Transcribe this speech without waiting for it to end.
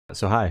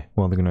So hi,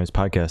 Welcome to Noise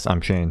Podcast.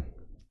 I'm Shane,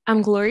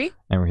 I'm Glory.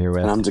 and we're here with.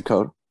 And I'm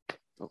Dakota.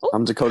 Oh.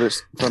 I'm Dakota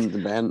from the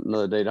band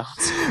Another Day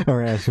Dance.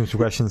 We're asking some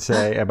questions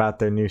today about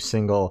their new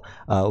single,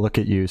 "Look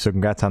at You." So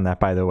congrats on that,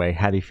 by the way.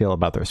 How do you feel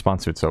about the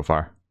response to it so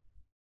far?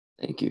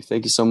 Thank you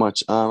so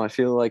much. I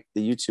feel like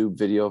the YouTube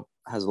video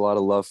has a lot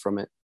of love from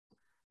it.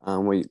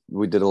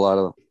 We did a lot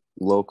of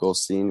local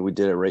scene. We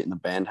did it right in the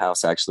band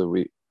house.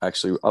 We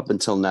actually up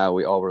until now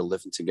we all were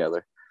living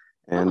together,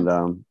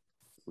 and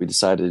we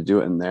decided to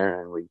do it in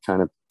there, and we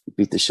kind of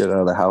beat the shit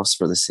out of the house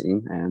for the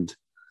scene, and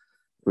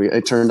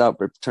it turned out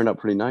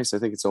pretty nice. I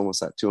think it's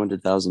almost at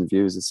 200,000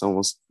 views. It's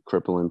almost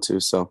crippling too.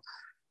 So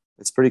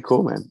it's pretty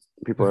cool, man.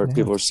 People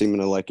are seeming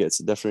to like it. It's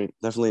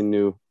definitely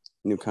new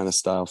kind of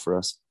style for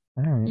us.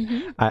 All right.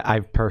 Mm-hmm.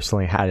 I've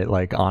personally had it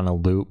like on a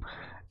loop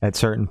at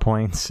certain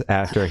points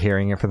after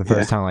hearing it for the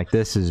first time. Like,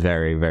 this is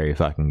very, very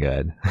fucking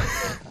good.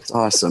 That's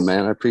awesome,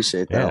 man. I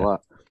appreciate that a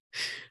lot.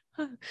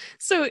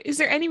 So, is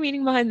there any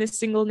meaning behind this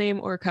single name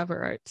or cover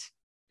art?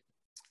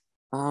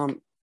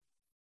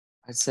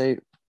 I'd say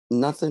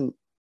nothing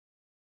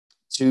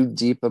too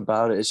deep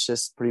about it. It's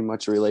just pretty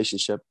much a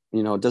relationship.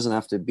 It doesn't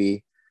have to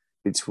be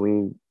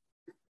between,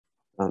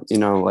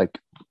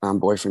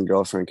 boyfriend,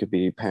 girlfriend. It could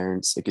be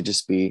parents. It could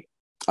just be.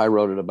 I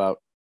wrote it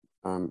about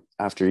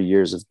after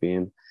years of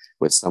being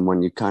with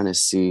someone, you kind of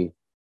see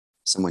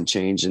someone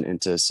changing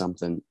into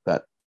something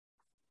that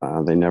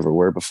they never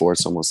were before.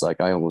 It's almost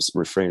like I almost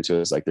refrain to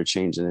it as like they're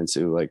changing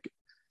into like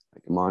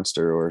a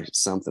monster or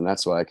something.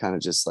 That's why I kind of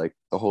just like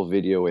the whole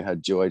video. We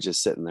had Joy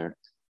just sitting there,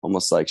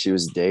 almost like she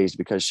was dazed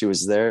because she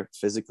was there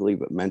physically,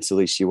 but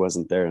mentally she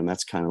wasn't there. And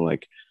that's kind of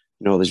like,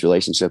 these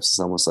relationships. It's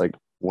almost like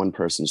one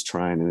person's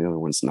trying and the other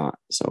one's not.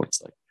 So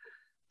it's like,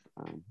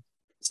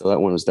 so that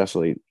one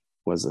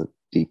was a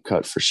deep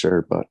cut for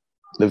sure. But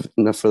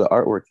for the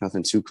artwork,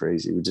 nothing too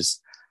crazy. We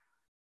just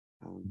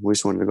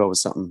wanted to go with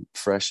something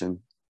fresh and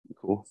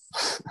cool.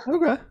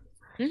 Okay.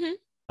 Mm-hmm.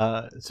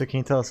 So can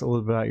you tell us a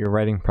little bit about your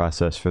writing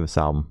process for this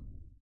album?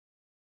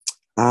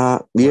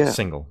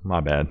 Single. My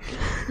bad.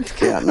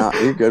 Yeah, no,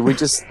 you're good.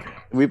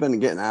 We've been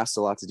getting asked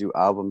a lot to do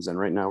albums, and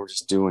right now we're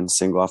just doing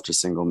single after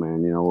single,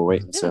 man. We're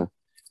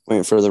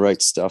waiting for the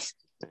right stuff.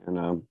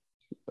 And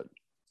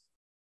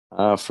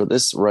for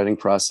this writing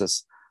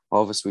process,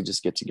 all of us, we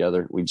just get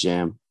together, we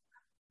jam,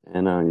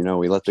 and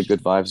we let the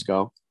good vibes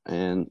go.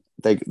 And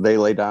they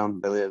lay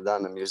down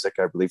the music.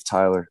 I believe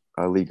Tyler,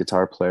 our lead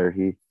guitar player,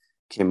 he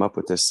came up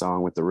with this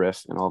song with the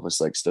riff, and all of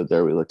us like stood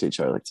there. We looked at each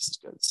other like, this is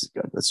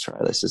good. Let's try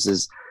this. This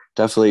is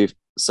definitely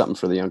something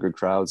for the younger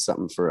crowd,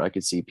 something for, I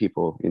could see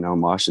people,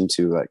 moshing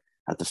to like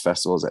at the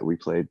festivals that we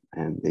played,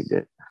 and they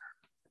did.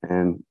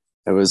 And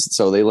it was,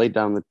 so they laid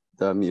down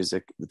the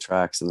music, the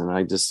tracks, and then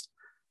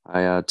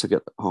I took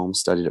it home,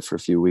 studied it for a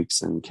few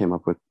weeks, and came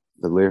up with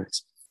the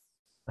lyrics.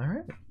 All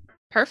right.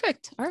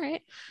 Perfect. All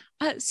right.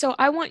 So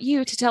I want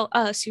you to tell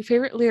us your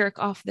favorite lyric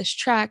off this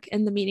track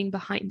and the meaning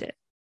behind it.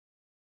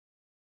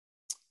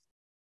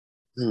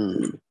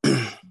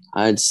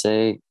 I'd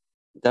say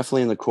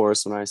definitely in the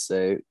chorus when I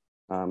say,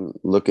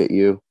 look at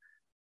you,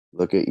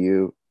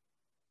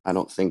 I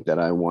don't think that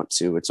I want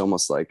to. It's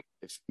almost like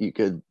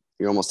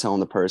you're almost telling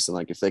the person,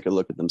 like, if they could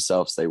look at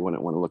themselves, they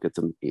wouldn't want to look at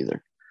them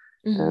either.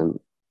 Mm-hmm.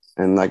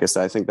 And like I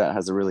said, I think that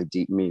has a really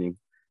deep meaning,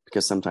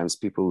 because sometimes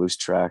people lose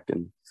track,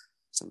 and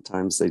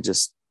sometimes they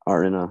just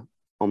are in a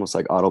almost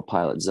like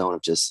autopilot zone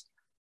of just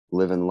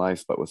living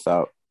life, but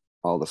without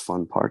all the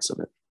fun parts of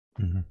it.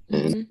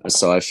 Mm-hmm. And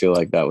so I feel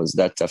like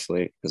that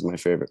definitely is my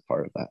favorite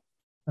part of that.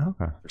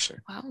 Okay. For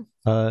sure.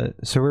 Wow.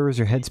 So where was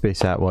your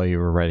headspace at while you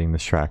were writing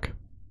this track?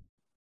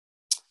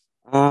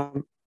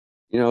 It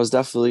was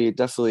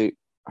definitely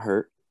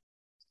hurt,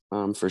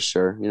 for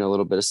sure. A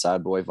little bit of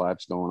sad boy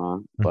vibes going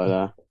on,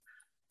 but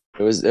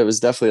it was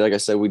definitely, like I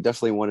said, we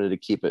definitely wanted to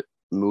keep it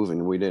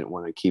moving. We didn't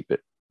want to keep it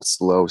a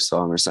slow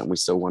song or something. We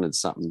still wanted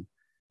something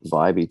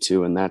vibey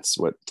too, and that's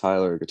what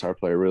Tyler, guitar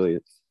player, really,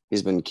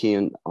 he's been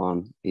keen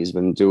on. He's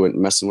been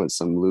messing with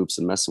some loops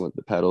and messing with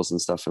the pedals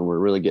and stuff, and we're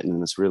really getting in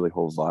this really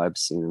whole vibe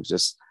scene of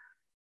just,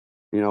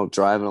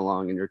 driving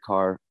along in your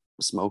car,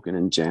 smoking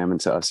and jamming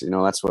to us.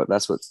 That's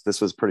what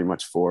this was pretty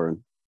much for,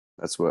 and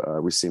that's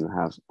what we seem to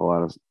have a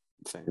lot of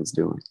fans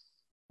doing.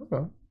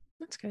 Okay.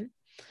 That's good.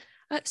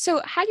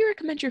 So how do you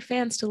recommend your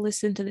fans to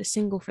listen to this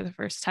single for the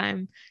first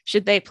time?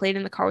 Should they play it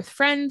in the car with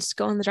friends,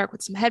 go in the dark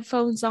with some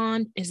headphones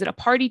on? Is it a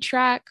party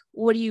track?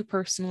 What do you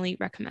personally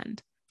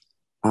recommend?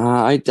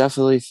 I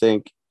definitely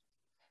think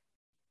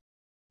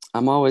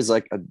I'm always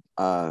like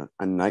a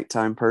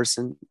nighttime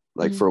person,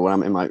 like for when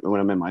I'm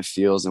in my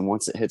feels, and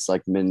once it hits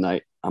like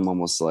midnight, I'm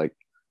almost like,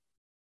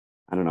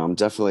 I don't know, I'm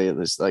definitely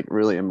this like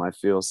really in my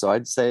feels. So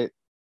I'd say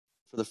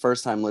for the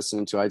first time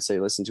listening to, I'd say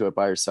listen to it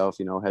by yourself,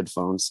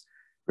 headphones,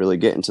 really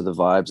get into the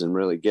vibes and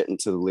really get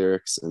into the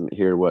lyrics and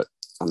hear what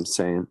I'm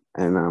saying.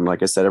 And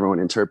like I said, everyone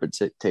interprets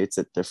it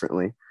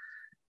differently,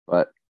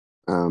 but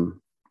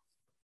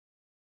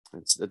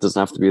it doesn't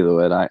have to be the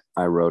way that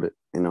I wrote it,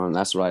 and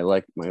that's what I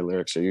like. My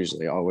lyrics are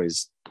usually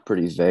always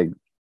pretty vague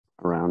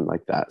around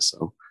like that.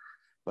 So,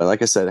 but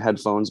like I said,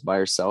 headphones by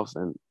yourself,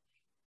 and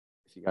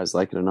if you guys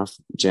like it enough,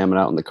 jam it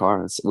out in the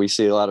car. We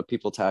see a lot of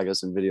people tag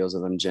us in videos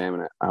of them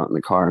jamming it out in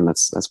the car, and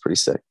that's pretty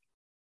sick.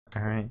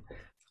 All right.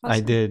 Awesome. I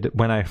did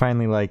when I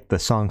finally the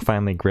song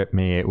finally gripped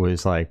me. It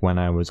was like when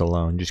I was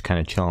alone, just kind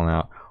of chilling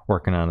out,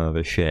 working on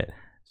other shit.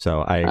 So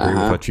I agree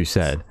with what you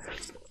said.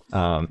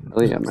 Oh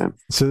yeah, man.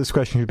 So this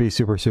question should be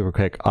super, super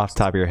quick. Off the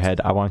top of your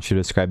head, I want you to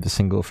describe the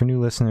single for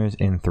new listeners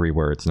in 3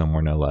 words, no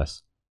more, no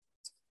less.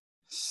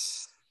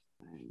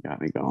 You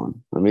got me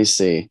going. Let me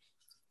see.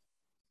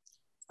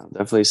 I'll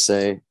definitely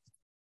say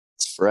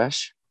it's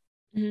fresh,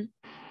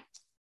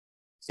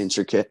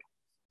 intricate,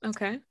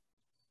 Okay.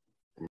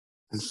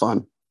 and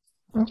fun.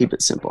 Okay. Keep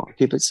it simple.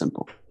 Keep it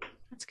simple.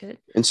 That's good.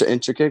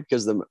 Intricate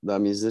because the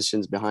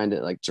musicians behind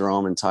it, like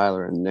Jerome and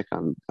Tyler and Nick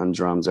on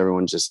drums,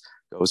 everyone just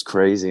goes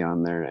crazy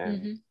on there,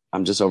 and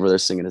I'm just over there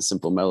singing a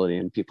simple melody,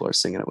 and people are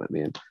singing it with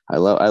me, and I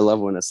love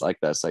when it's like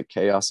that. It's like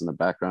chaos in the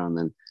background, and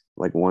then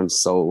like one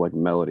soul like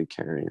melody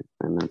carrying,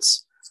 and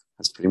that's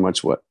pretty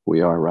much what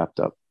we are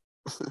wrapped up.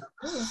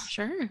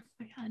 Sure.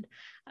 My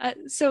God.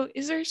 So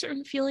is there a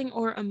certain feeling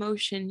or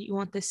emotion you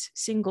want this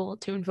single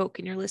to invoke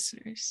in your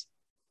listeners?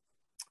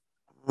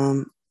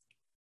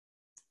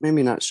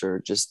 Maybe not sure.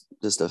 Just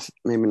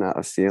maybe not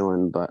a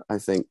feeling, but I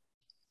think,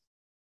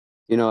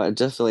 it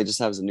definitely just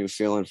has a new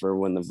feeling for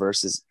when the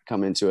verses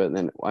come into it. And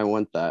then I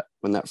want that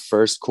when that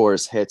first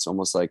chorus hits,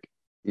 almost like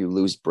you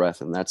lose breath.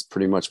 And that's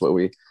pretty much what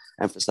we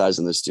emphasized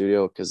in the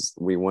studio, because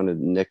we wanted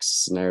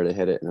Nick's snare to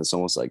hit it. And it's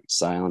almost like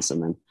silence.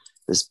 And then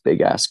this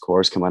big ass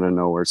chorus come out of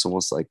nowhere. It's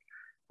almost like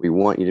we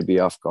want you to be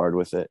off guard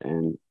with it.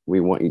 And we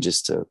want you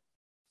just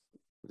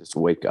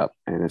wake up.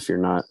 And if you're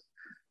not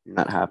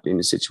happy in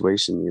the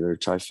situation, either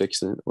try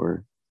fixing it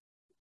or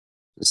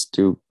just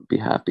be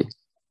happy.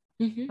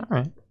 All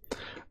right.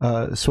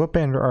 So what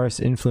band or artist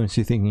influence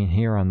you think you can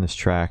hear on this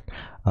track,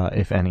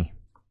 if any?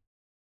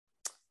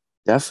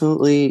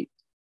 Definitely,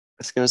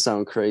 it's gonna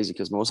sound crazy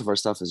because most of our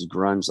stuff is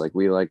grunge.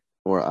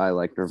 I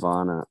like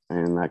Nirvana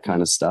and that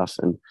kind of stuff.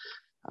 And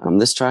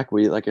this track,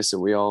 like I said,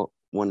 we all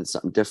wanted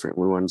something different.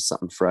 We wanted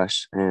something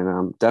fresh,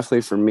 and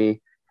definitely for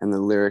me and the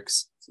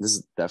lyrics, this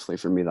is definitely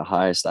for me the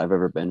highest I've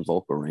ever been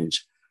vocal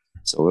range.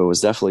 So it was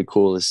definitely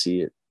cool to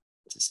see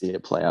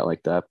it play out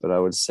like that. But I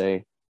would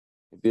say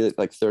it'd be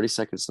like 30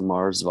 Seconds to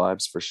Mars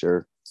vibes for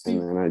sure.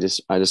 And then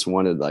I just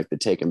wanted like the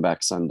Taking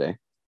Back Sunday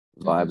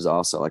vibes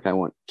also. Like I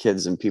want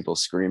kids and people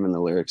screaming the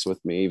lyrics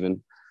with me,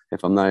 even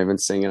if I'm not even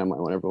singing. I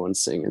want everyone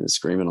singing and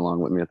screaming along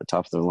with me at the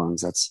top of their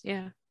lungs. That's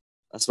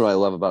what I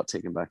love about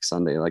Taking Back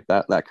Sunday. Like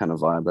that kind of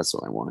vibe. That's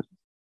what I wanted.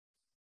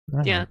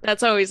 Yeah,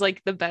 that's always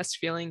like the best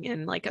feeling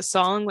in like a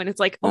song when it's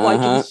like, I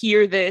can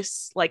hear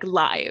this like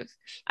live.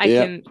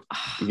 You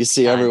can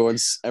see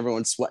everyone's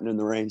sweating in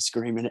the rain,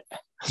 screaming it.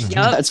 Yep.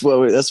 That's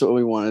what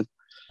we wanted.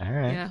 All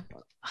right. Yeah,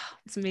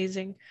 it's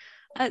amazing.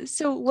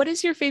 So what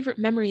is your favorite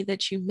memory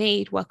that you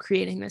made while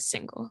creating this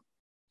single?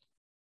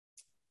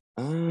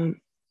 I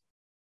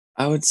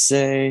would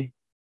say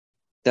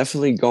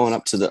definitely going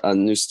up to the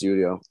new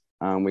studio.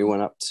 We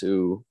went up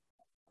to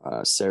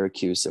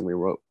Syracuse and we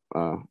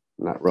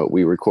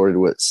we recorded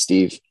with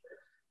Steve,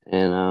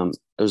 and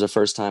it was the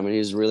first time, and he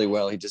was really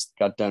well. He just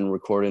got done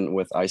recording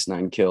with Ice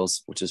Nine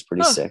Kills, which is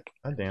pretty sick.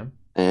 Oh damn.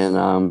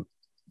 And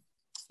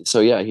so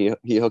yeah,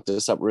 he hooked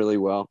us up really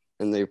well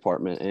in the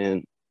apartment,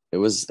 and it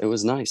was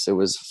nice. It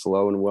was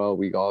flowing well.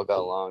 We all got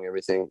along,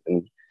 everything,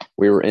 and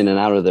we were in and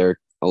out of there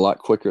a lot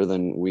quicker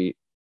than we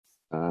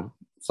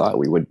thought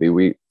we would be.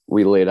 We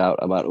laid out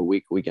about a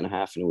week and a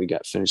half, and we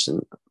got finished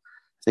in I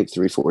think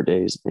 3-4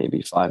 days,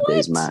 maybe 5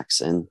 days max,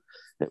 and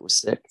it was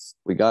sick.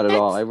 We got it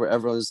all.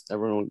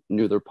 Everyone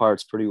knew their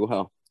parts pretty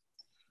well.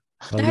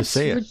 That's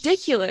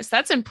ridiculous.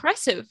 That's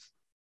impressive.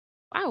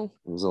 Wow.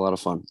 It was a lot of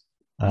fun.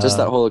 Just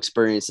that whole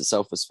experience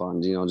itself was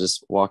fun.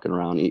 Just walking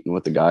around eating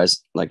with the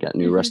guys, like at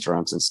new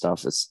restaurants and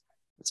stuff. It's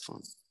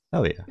fun.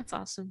 Oh yeah. That's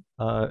awesome.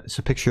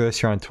 So picture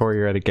this: you're on tour.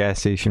 You're at a gas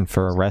station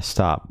for a rest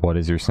stop. What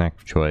is your snack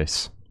of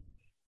choice?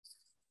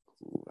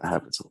 That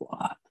happens a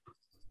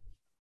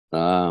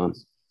lot.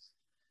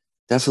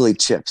 Definitely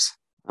chips.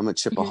 I'm a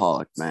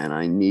chipaholic, man.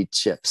 I need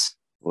chips.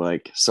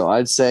 So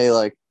I'd say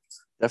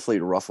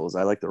definitely Ruffles.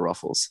 I like the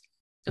Ruffles.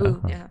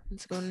 Oh yeah,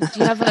 that's good. Do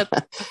you have a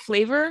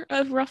flavor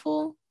of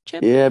Ruffle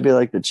chip? Yeah, it'd be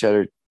like the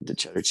cheddar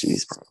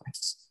cheese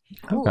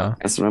probably. Okay,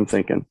 that's what I'm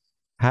thinking.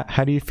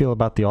 How do you feel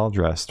about the all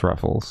dressed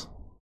Ruffles?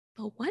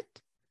 The what?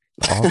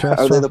 All dressed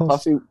Are they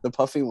Ruffles? the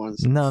puffy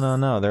ones?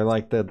 No. They're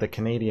like the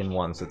Canadian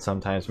ones that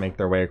sometimes make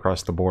their way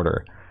across the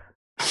border.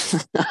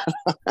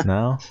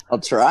 No, I'll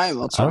try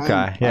them.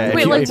 Okay, yeah.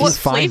 Wait, if you what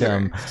find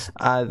flavor?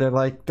 them, they're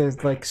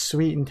like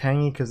sweet and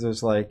tangy because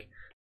there's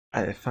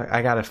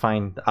I gotta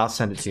find. I'll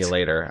send it to you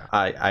later.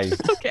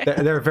 Okay.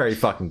 They're very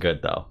fucking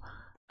good though.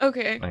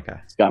 Okay.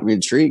 It's got me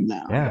intrigued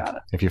now. Yeah.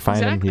 If you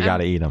find them, you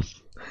gotta eat them.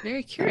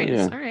 Very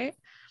curious. All right.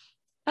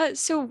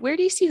 So where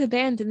do you see the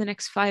band in the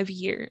next 5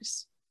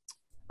 years?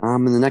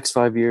 In the next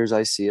 5 years,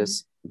 I see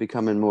us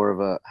becoming more of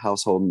a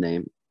household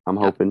name. I'm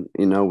hoping.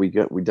 We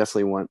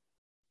definitely want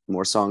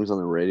more songs on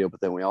the radio,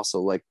 but then we also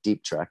like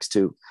deep tracks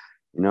too.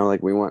 We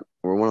want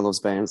we're one of those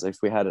bands. If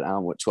we had an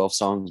album with 12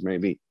 songs,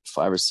 maybe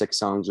 5 or 6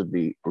 songs would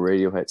be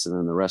radio hits, and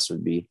then the rest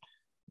would be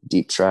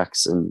deep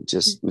tracks and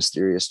just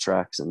mysterious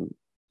tracks. And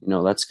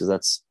that's because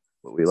that's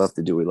what we love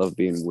to do. We love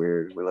being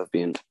weird. We love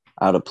being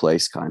out of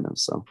place, kind of.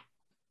 So,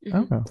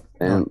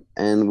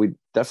 and we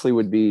definitely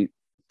would be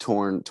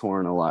touring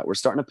a lot. We're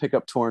starting to pick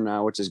up touring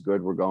now, which is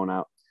good. We're going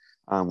out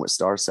with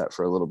Starset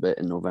for a little bit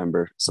in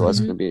November, so that's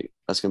gonna be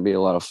a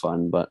lot of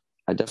fun. But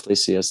I definitely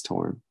see us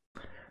touring.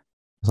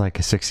 It's like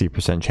a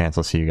 60% chance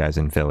I'll see you guys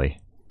in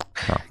Philly.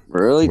 Oh,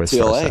 really?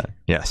 TLA? Starset.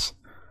 Yes.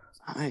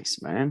 Nice,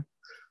 man.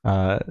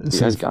 You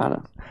guys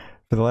gotta.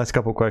 For the last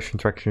couple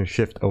questions, we're going to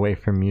shift away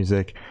from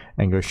music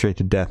and go straight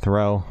to death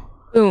row.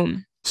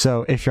 Boom.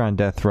 So, if you're on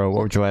death row,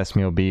 what would your last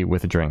meal be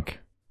with a drink?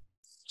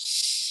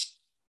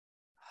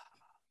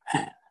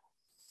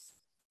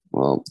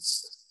 Well,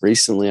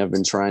 recently I've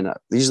been trying to.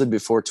 Usually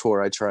before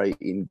tour, I try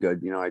eating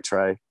good. I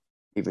try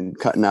even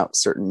cutting out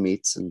certain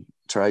meats and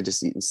try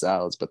just eating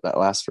salads, but that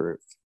lasts for a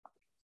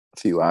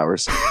few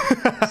hours.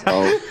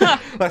 So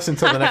lasts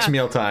until the next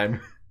meal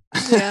time.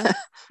 Yeah.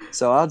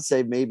 So I'd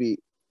say maybe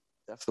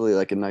definitely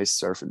like a nice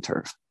surf and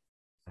turf.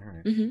 All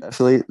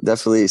right.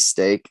 Definitely a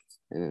steak,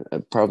 and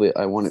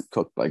I want it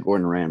cooked by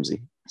Gordon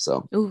Ramsay.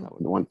 So I would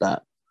want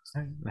that.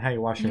 How are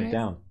you washing it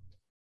down?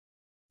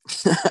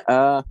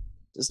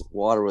 Just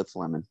water with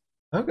lemon.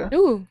 Okay.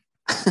 Ooh,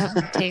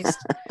 taste.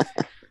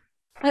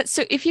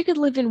 So if you could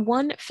live in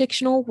one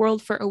fictional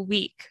world for a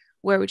week,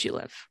 where would you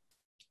live?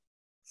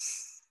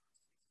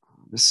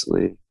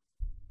 Honestly,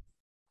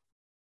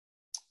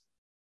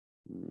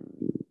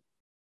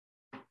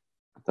 I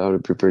thought it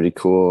would be pretty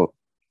cool.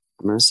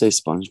 I'm going to say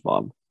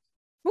SpongeBob.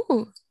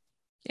 Ooh,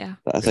 yeah.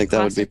 I think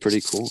that would be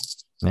pretty cool.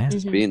 Yeah.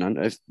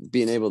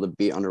 Being able to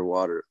be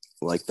underwater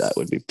like that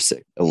would be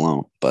sick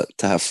alone, but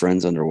to have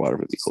friends underwater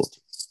would be cool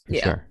too.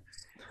 Yeah. Sure.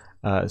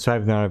 So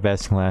I've now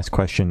asked the last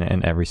question,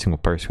 and every single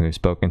person we've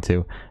spoken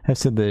to has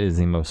said that it is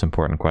the most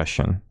important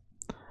question.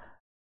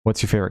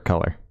 What's your favorite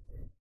color?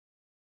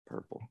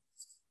 Purple.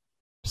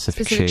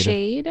 Specific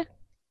shade?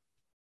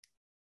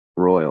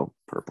 Royal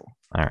purple.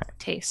 All right.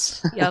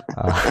 Taste. Yep.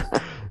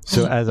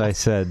 So as I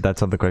said,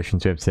 that's all the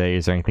questions we have today.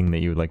 Is there anything that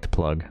you would like to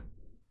plug?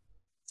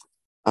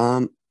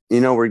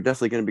 We're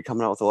definitely going to be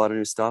coming out with a lot of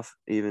new stuff,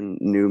 even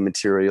new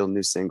material,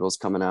 new singles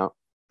coming out,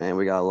 and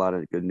we got a lot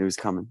of good news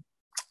coming.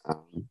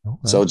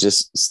 So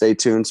just stay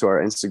tuned to our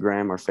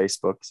Instagram, our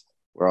Facebooks.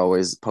 We're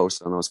always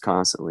posting on those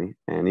constantly,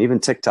 and even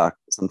TikTok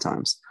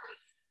sometimes.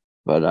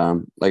 But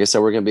like I said,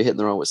 we're going to be hitting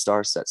the road with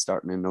Starset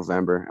starting in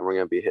November, and we're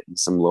going to be hitting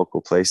some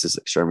local places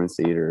like Sherman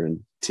Theater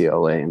and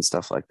TLA and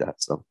stuff like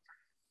that. So,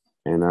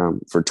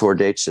 and for tour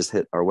dates, just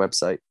hit our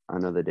website,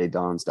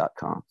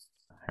 anotherdaydawns.com.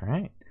 All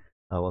right.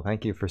 Well,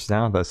 thank you for sitting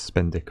down with us. It's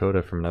been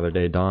Dakota from Another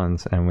Day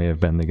Dawns, and we have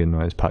been the Good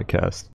Noise Podcast.